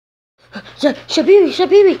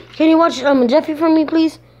Peepee, can you watch Jeffy for me,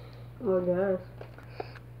 please? Oh yes.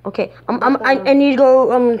 Okay, I need to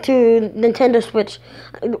go to Nintendo Switch.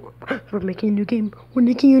 We're making a new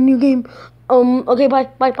game. Okay, bye.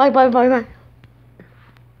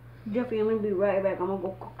 Jeffy, I'm gonna be right back. I'm gonna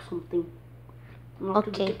go cook something. I'm off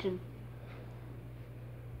to the Okay. kitchen.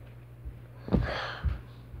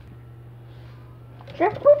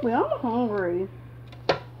 Jeff, Peepee, I'm hungry.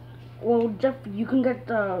 Well, Jeff, you can get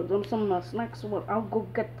some snacks. Well, I'll go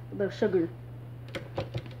get the sugar.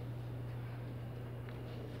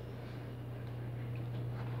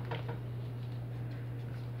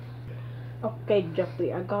 Okay,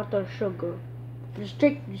 Jeffy, I got the sugar. Just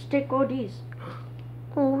take all these.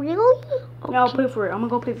 Oh, really? Okay. Yeah, I'll pay for it. I'm gonna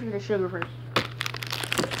go pay for the sugar first.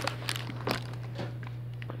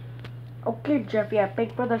 Okay, Jeffy, I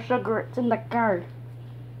paid for the sugar. It's in the car.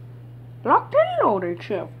 Locked in order,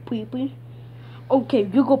 Cheff, Peepee. Okay,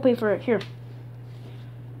 you go pay for it. Here.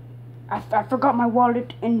 I forgot my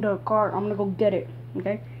wallet in the car. I'm gonna go get it.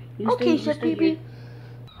 Okay? Okay, Cheff, Peepee.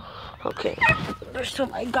 Okay.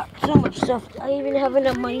 I got so much stuff. I even have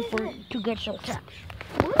enough money to get some cash.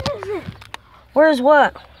 What is it? Where's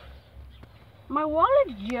what? My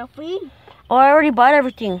wallet, Jeffy. Oh, I already bought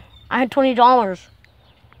everything. I had $20.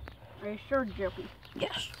 Are you sure, Jeffy?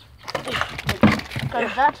 Yes.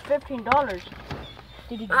 Because that's $15.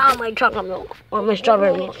 Did you My chocolate milk. Or my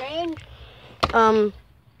strawberry milk. change?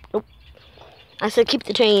 Nope. I said keep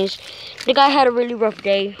the change. The guy had a really rough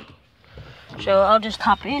day. So I'll just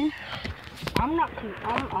hop in. I'm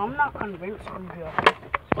not convinced, Jeffy.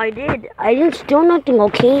 I did. I didn't steal nothing,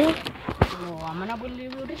 okay? No, I'm gonna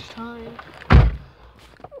believe you this time.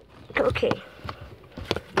 Okay.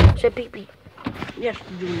 Cheff, Peepee. Yes,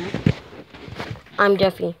 Junior. I'm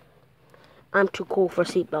Jeffy. I'm too cool for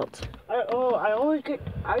seatbelts. I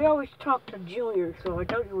always talk to Junior, so I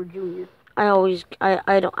thought you were Junior.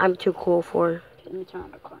 I'm too cool for. Let me turn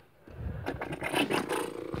on the car.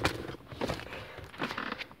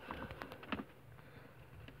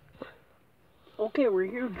 Okay, we're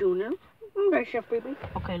here, Junior. Okay, Cheff, Peepee.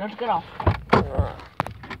 Okay, let's get off.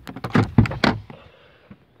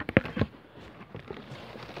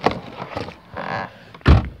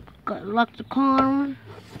 Gotta lock the car.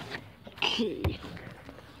 Okay.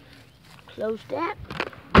 Close that.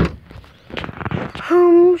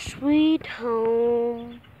 Home sweet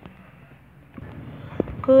home.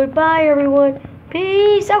 Goodbye, everyone.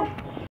 Peace out.